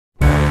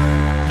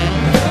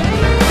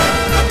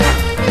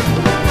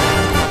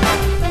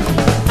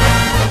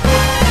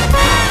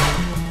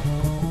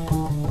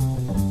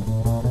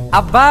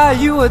I'll buy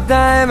you a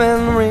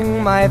diamond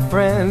ring, my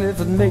friend,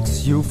 if it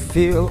makes you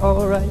feel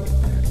alright.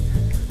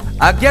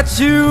 I'll get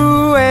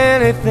you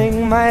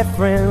anything, my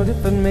friend,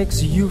 if it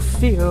makes you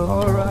feel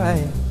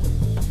alright.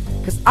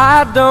 'Cause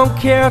I don't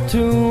care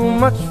too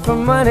much for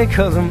money,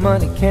 'cause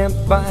money can't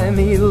buy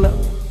me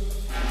love.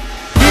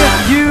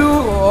 Give you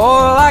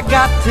all I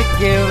got to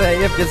give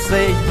if you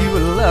say you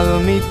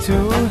love me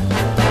too.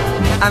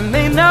 I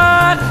may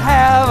not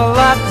have a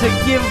lot to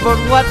give, but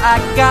what I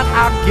got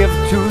I'll give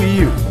to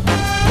you.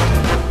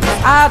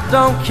 I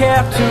don't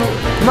care too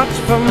much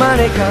for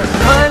money, 'cause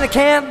money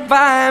can't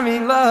buy me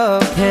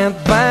love, can't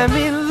buy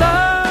me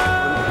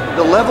love.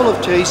 The level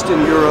of taste in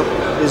Europe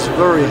is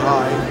very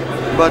high,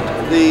 but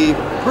the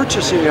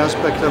purchasing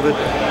aspect of it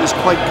is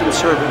quite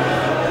conservative.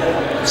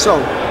 So,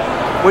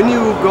 when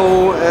you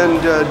go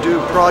and do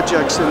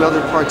projects in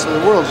other parts of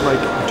the world,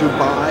 like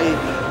Dubai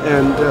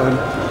and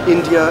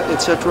India,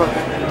 etc.,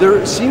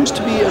 there seems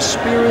to be a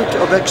spirit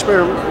of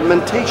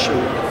experimentation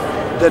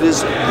that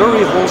is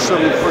very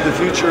wholesome for the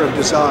future of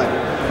design.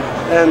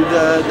 And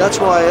that's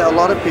why a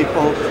lot of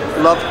people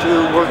love to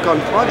work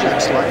on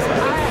projects like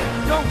that.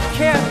 I don't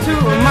care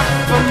too much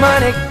for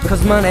money,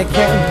 'cause money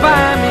can't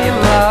buy me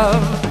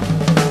love.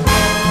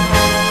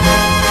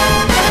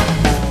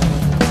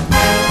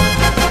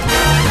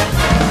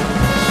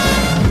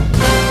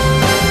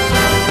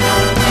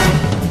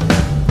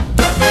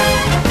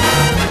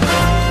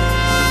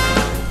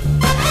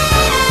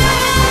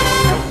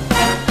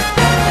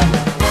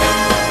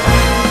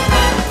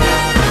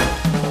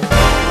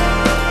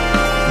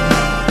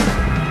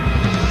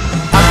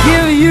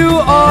 You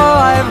all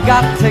I've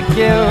got to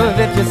give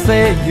if you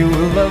say you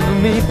love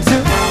me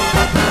too.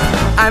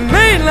 I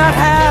may not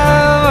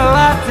have a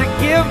lot to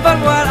give, but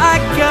what I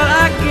got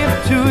I give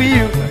to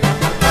you.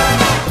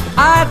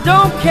 I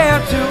don't care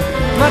too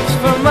much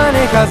for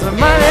money, 'cause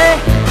money,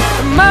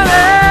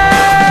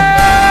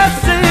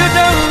 so you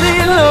don't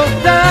need no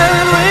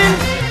diamond ring,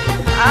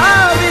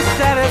 I'll be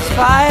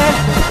satisfied.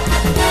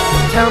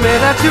 Tell me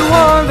that you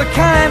want the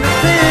kind of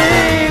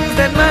things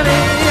that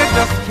money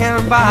just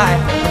can't buy.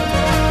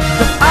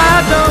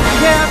 I don't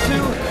care to.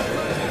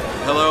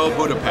 Hello,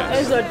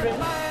 Budapest.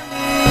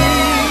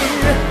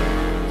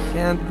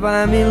 Can't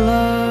buy me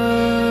love.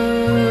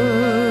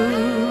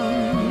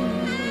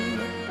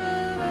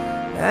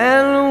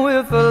 And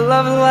with a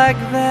love like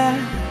that,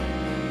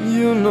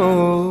 you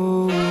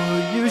know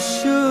you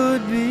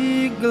should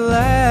be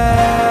glad.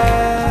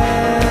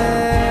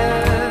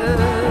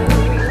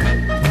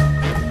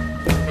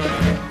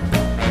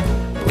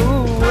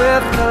 Ooh,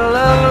 with a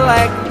love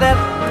like that,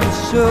 you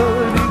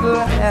should be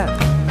glad.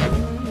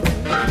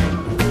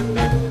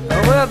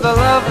 With a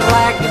love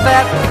like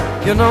that,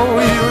 you know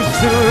you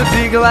should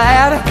be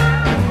glad.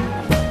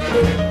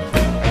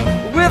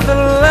 With a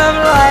love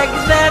like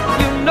that,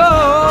 you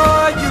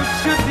know you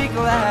should be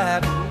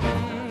glad.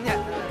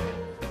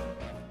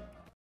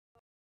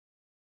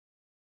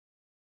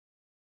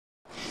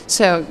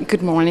 So,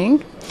 good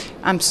morning.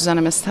 I'm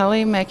Susanna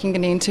Mastelli, making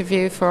an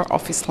interview for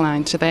Office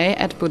Line today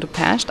at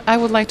Budapest. I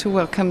would like to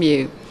welcome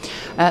you.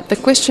 The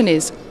question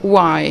is,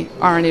 why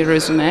Arni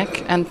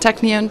Rozumek and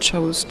Teknion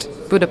chose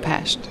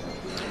Budapest?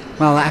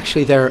 Well,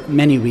 actually, there are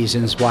many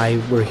reasons why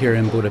we're here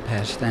in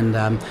Budapest, and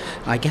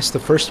I guess the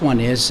first one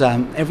is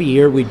every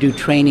year we do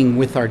training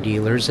with our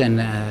dealers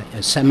and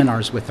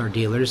seminars with our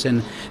dealers,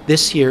 and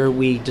this year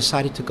we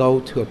decided to go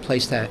to a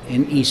place that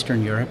in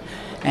Eastern Europe,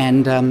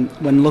 and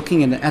when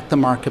looking at the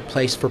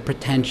marketplace for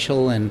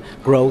potential and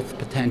growth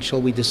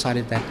potential, we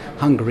decided that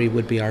Hungary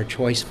would be our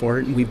choice for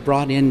it, and we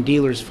brought in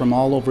dealers from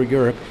all over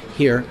Europe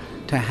here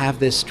to have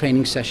this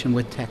training session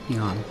with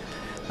Teknion.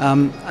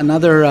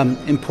 Another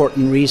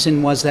important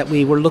reason was that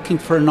we were looking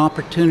for an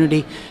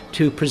opportunity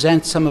to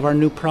present some of our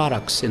new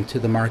products into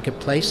the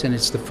marketplace, and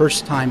it's the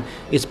first time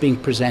it's being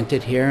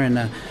presented here, and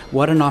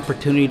what an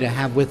opportunity to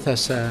have with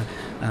us a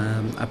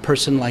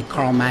person like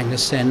Carl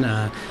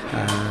Magnusson.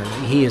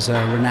 He is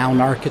a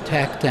renowned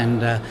architect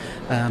and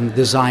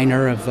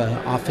designer of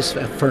office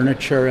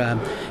furniture,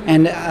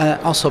 and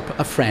also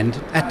a friend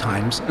at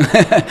times.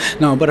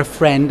 No, but a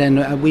friend,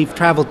 and we've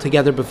traveled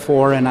together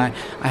before, and I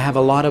have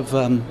a lot of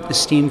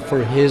esteem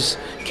for his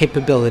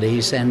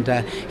capabilities, and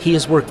he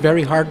has worked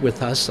very hard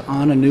with us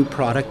on a new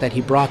product that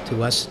he brought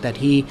to us, that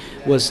he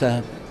was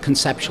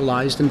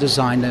conceptualized and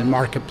designed in the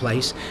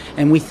marketplace,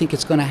 and we think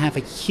it's going to have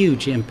a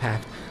huge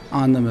impact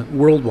on the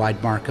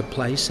worldwide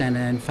marketplace, and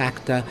in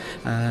fact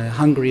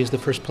Hungary is the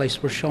first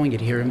place we're showing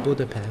it here in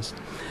Budapest.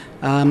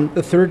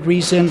 The third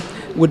reason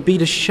would be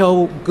to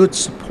show good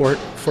support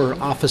for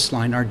Office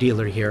Line, our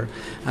dealer here.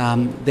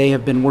 They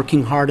have been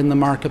working hard in the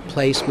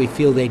marketplace. We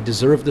feel they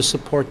deserve the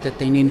support that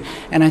they need,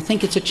 and I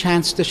think it's a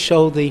chance to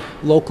show the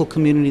local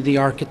community, the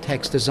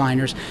architects,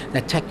 designers,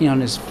 that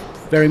Teknion is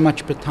very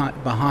much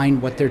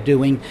behind what they're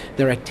doing,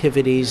 their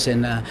activities.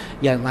 And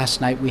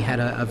last night we had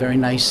a very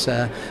nice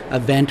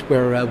event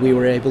where we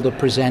were able to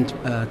present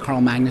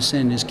Carl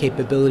Magnusson and his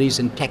capabilities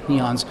and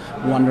Teknion's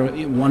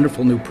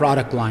wonderful new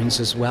product lines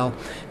as well.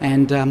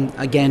 And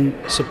again,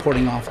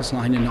 supporting Office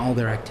Line in all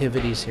their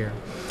activities here.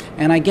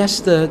 And I guess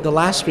the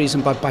last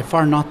reason, but by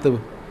far not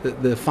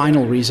the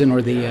final reason, or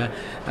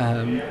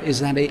is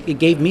that it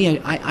gave me.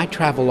 I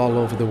travel all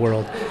over the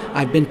world.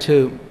 I've been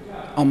to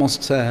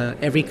almost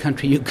every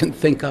country you can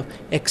think of,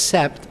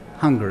 except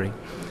Hungary,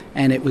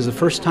 and it was the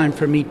first time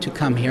for me to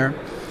come here.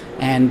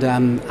 And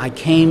I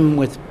came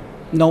with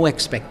no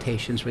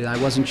expectations, really. I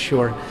wasn't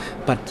sure,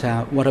 but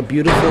what a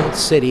beautiful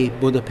city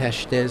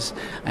Budapest is.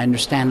 I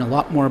understand a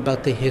lot more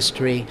about the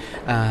history,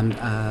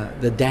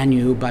 the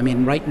Danube, I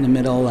mean, right in the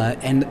middle,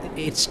 and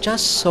it's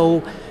just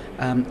so,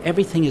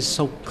 everything is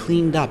so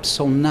cleaned up,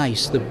 so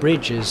nice, the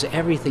bridges,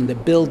 everything, the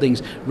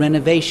buildings,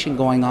 renovation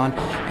going on,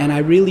 and I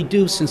really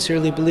do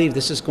sincerely believe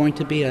this is going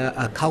to be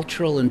a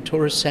cultural and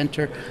tourist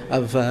center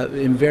of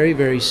in very,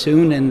 very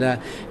soon,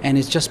 and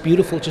it's just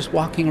beautiful just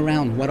walking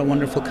around. What a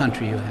wonderful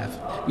country you have.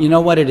 You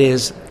know what it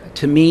is?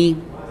 To me,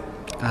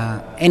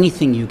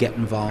 anything you get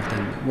involved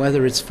in,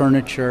 whether it's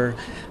furniture,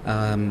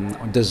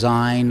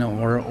 design,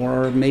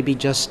 or maybe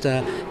just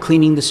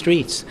cleaning the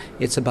streets,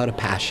 it's about a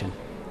passion.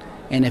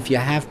 And if you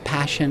have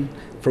passion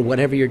for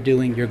whatever you're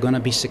doing, you're going to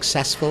be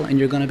successful and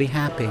you're going to be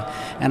happy.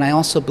 And I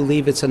also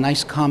believe it's a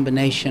nice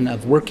combination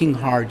of working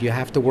hard. You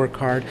have to work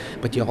hard,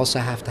 but you also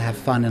have to have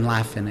fun and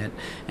laugh in it.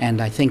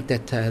 And I think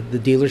that the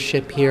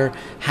dealership here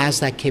has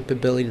that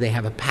capability. They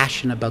have a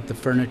passion about the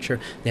furniture.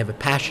 They have a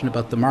passion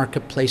about the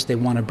marketplace. They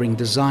want to bring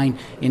design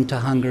into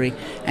Hungary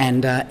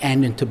and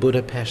into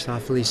Budapest,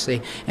 obviously.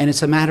 And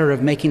it's a matter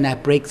of making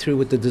that breakthrough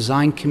with the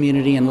design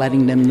community and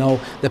letting them know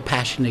the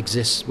passion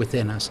exists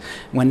within us.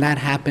 When that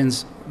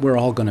happens, we're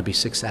all going to be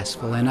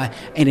successful, and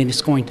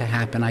it's going to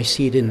happen. I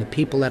see it in the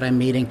people that I'm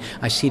meeting,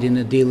 I see it in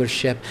the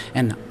dealership,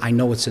 and I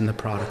know it's in the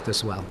product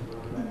as well.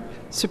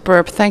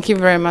 Superb. Thank you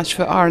very much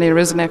for Arni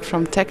Ruznek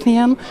from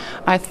Teknion.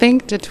 I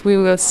think that we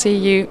will see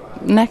you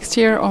next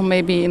year or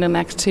maybe in the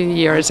next 2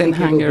 years in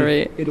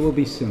Hungary. It will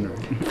be sooner.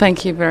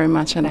 Thank you very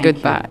much and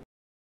goodbye.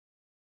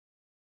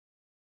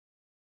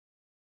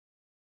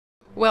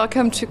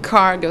 Welcome to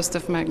CAR,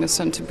 Gustav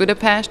Magnusson, to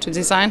Budapest, to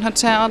Design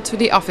Hotel, to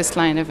the Office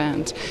Line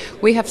event.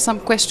 We have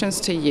some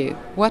questions to you.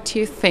 What do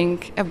you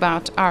think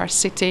about our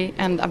city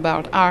and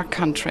about our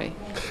country?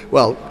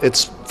 Well,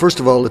 first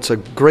of all, it's a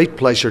great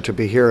pleasure to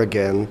be here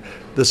again.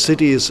 The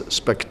city is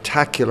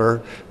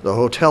spectacular. The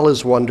hotel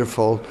is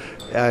wonderful.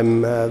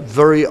 I'm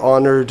very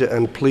honored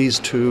and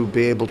pleased to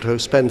be able to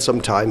spend some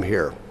time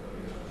here.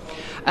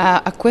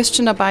 A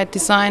question about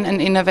design and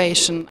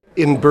innovation.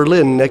 In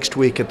Berlin next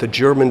week at the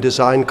German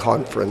Design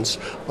Conference,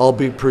 I'll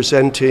be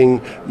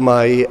presenting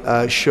my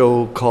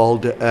show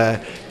called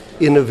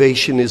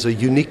Innovation is a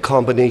Unique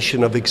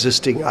Combination of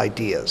Existing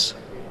Ideas.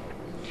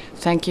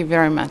 Thank you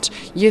very much.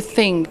 You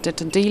think that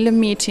the dealer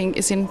meeting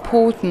is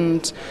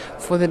important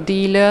for the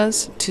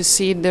dealers to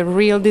see the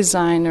real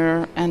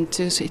designer and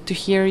to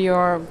hear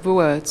your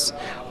words,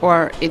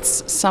 or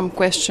it's some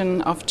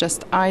question of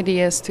just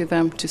ideas to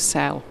them to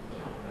sell?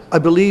 I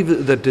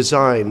believe that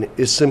design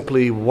is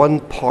simply one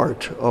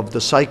part of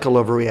the cycle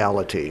of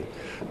reality.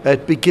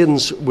 It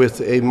begins with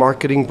a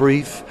marketing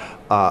brief,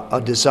 a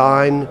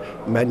design,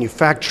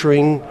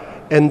 manufacturing,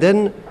 and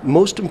then,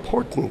 most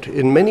important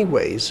in many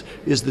ways,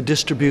 is the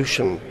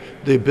distribution,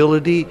 the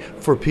ability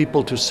for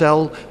people to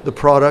sell the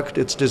product,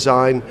 its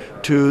design,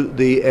 to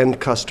the end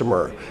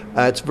customer.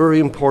 It's very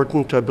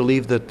important, I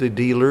believe, that the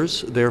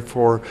dealers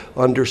therefore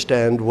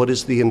understand what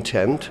is the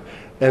intent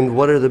and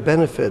what are the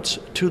benefits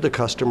to the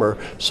customer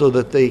so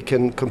that they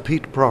can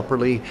compete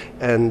properly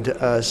and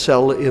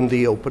sell in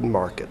the open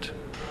market.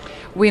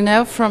 We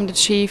know from the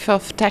chief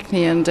of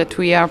Teknion that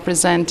we are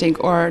presenting,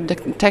 or the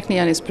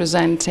Teknion is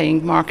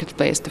presenting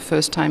Marketplace the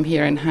first time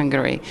here in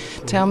Hungary.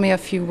 Tell me a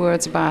few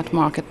words about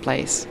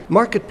Marketplace.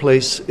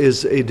 Marketplace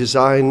is a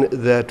design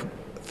that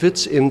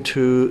fits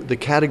into the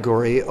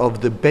category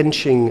of the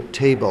benching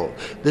table.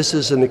 This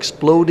is an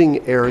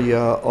exploding area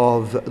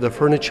of the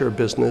furniture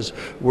business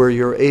where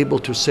you're able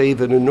to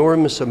save an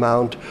enormous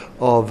amount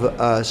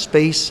of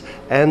space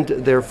and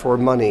therefore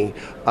money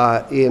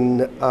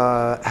in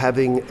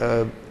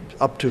having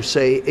up to,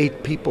 say,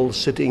 8 people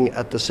sitting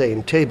at the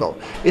same table.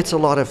 It's a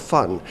lot of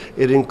fun.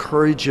 It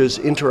encourages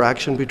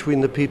interaction between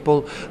the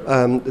people.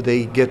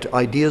 They get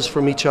ideas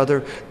from each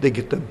other. They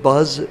get the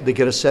buzz. They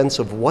get a sense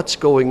of what's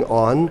going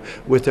on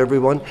with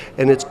everyone.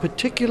 And it's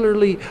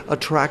particularly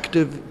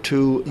attractive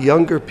to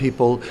younger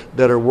people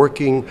that are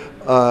working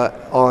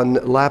on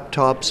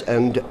laptops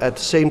and at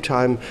the same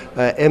time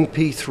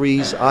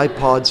MP3s,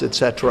 iPods,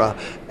 etc.,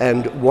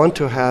 and want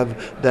to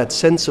have that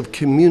sense of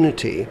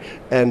community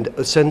and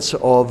a sense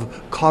of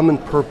common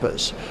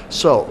purpose.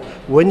 So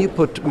when you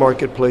put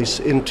Marketplace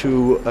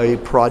into a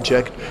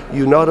project,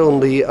 you not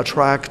only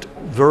attract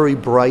very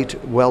bright,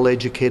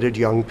 well-educated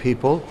young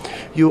people,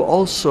 you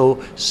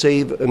also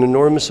save an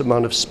enormous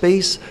amount of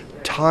space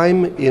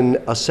time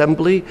in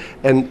assembly,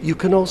 and you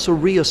can also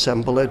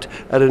reassemble it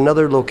at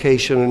another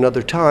location,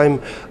 another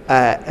time,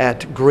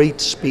 at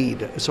great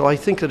speed. So I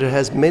think that it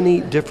has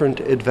many different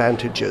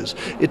advantages.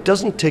 It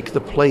doesn't take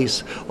the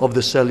place of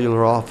the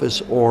cellular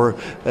office or,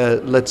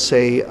 let's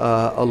say,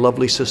 a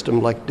lovely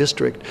system like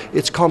District.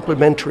 It's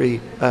complementary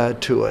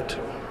to it.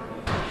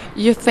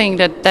 You think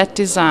that that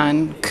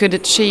design could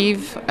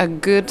achieve a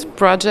good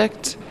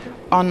project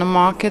on a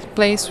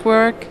marketplace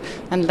work,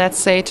 and let's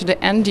say to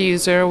the end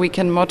user we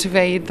can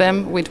motivate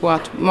them with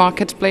what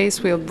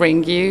marketplace will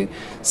bring you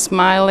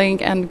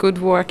smiling and good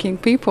working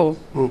people?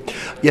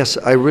 Yes,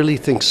 I really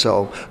think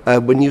so.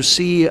 When you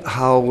see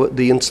how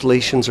the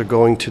installations are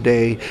going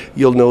today,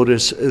 you'll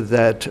notice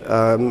that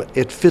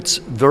it fits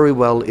very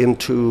well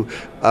into,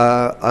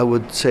 I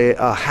would say,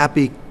 a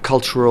happy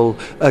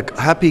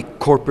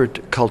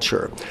corporate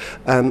culture.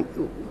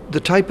 The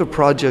type of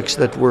projects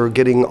that we're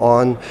getting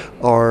on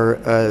are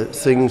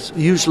things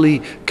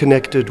usually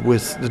connected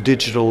with the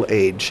digital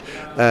age.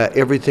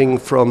 Everything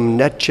from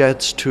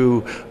NetJets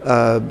to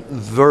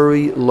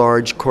very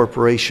large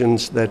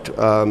corporations that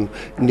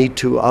need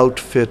to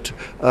outfit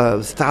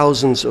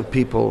thousands of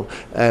people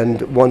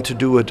and want to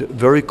do it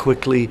very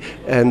quickly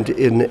and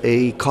in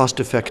a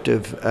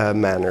cost-effective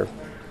manner.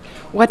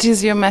 What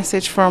is your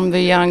message from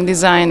the young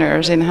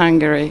designers in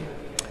Hungary?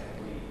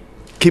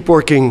 Keep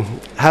working,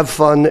 have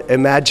fun,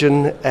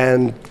 imagine,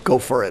 and go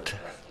for it.